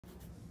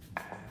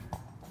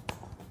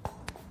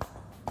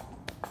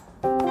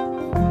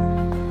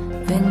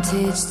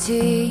Vintage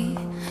tea,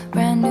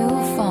 brand new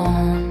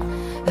phone,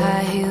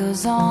 high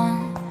heels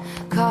on,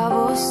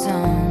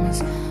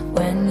 cobblestones.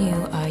 When you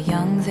are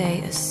young, they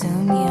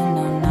assume you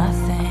know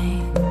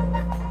nothing.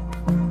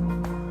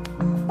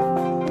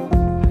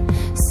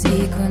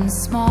 Sequin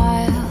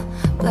smile,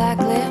 black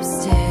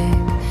lipstick,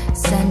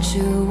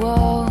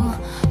 sensual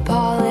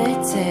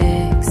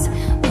politics.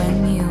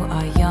 When you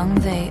are young,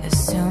 they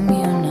assume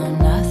you know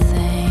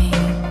nothing.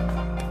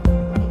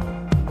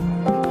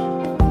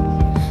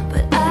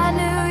 But I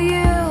knew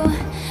you,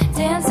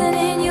 dancing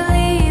in your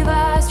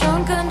Levi's,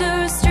 drunk under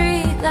a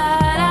street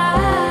light.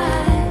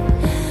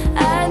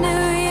 I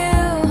knew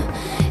you,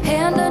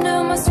 hand under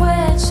my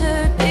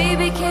sweatshirt,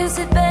 baby kiss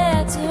it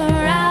better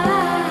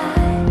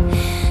right.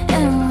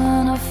 And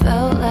when I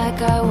felt like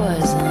I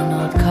was an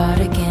old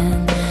cardigan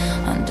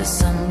under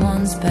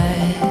someone's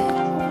bed,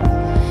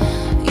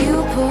 you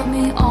put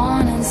me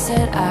on and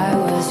said I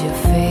was your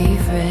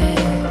favorite.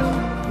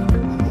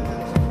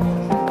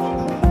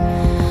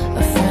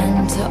 A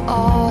friend to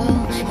all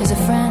is a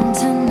friend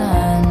to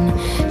none.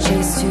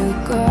 Chase two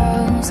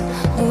girls,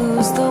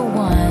 lose the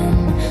one.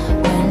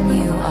 When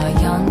you are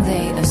young,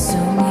 they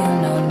assume you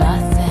know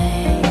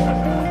nothing.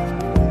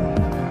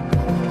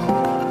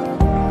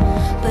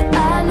 But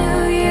I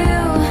knew you,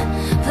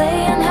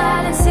 playing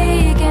hide and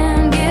seek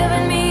and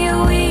giving me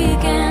your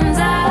weekends.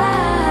 I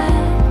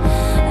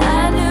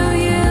knew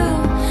you,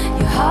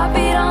 your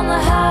heartbeat on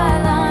the high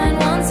line,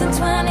 once in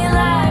 20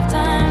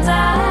 lifetimes.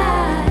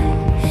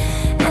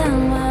 And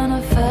when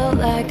I felt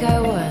like I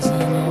was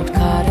an old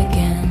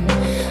cardigan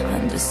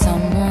under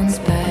someone's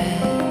bed,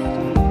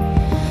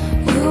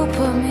 you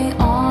put me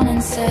on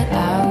and said I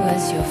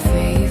was your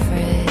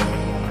favorite.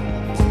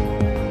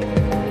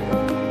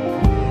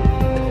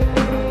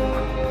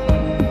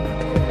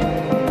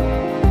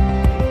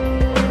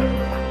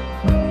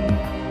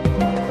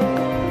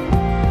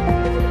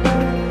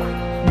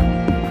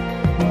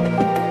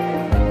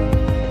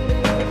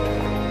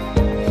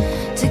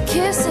 To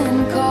kiss in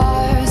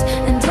cars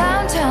and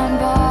downtown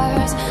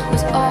bars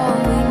was all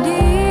we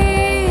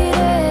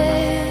needed.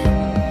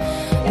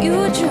 You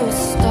drew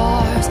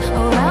stars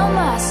around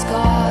my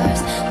scars,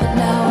 but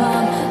now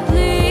I'm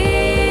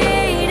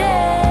bleeding.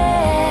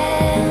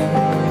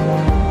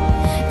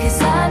 'Cause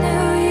I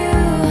knew you,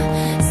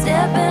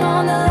 stepping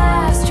on the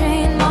last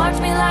train, marked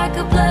me like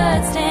a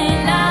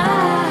bloodstain.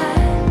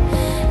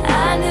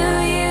 I knew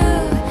you,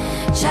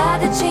 tried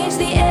to change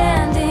the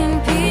ending,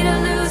 Peter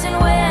losing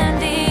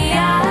Wendy.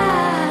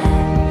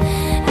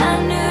 I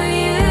knew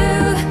you,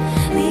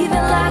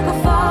 leaving like a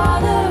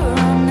father,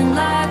 running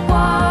like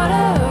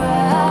water.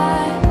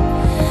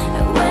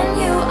 And when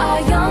you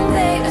are young,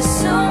 they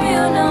assume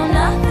you know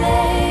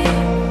nothing.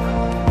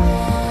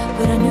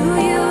 But I knew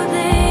you'd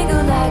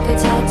linger like a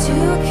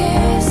tattoo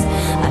kiss.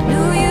 I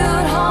knew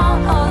you'd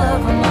haunt all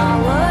over my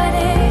what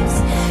ifs.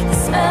 The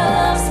smell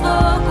of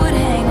smoke would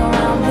hang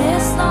around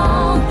this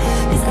long,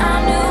 'cause I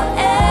knew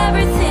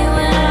everything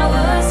when I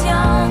was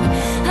young.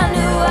 I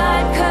knew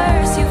I'd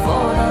curse you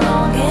for the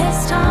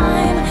longest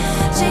time,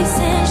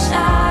 chasing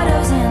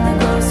shadows in the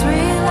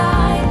grocery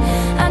line.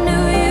 I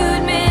knew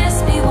you'd miss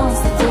me once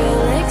the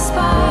thrill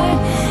expired,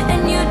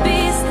 and you'd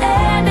be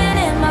standing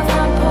in my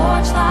front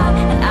porch light.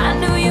 And I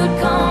knew you'd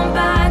come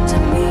back to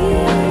me.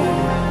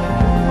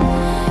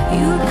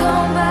 You'd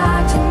come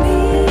back to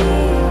me.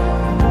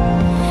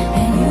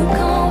 And you'd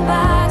come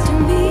back to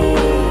me.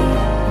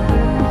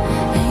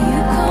 And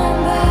you'd come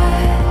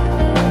back.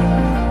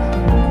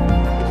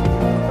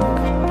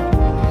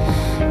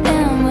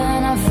 And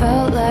when I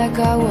felt like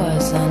I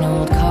was an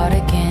old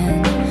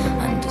cardigan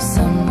under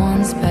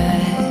someone's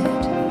bed,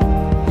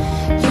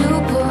 you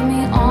put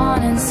me on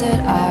and said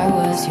I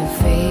was your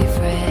favorite.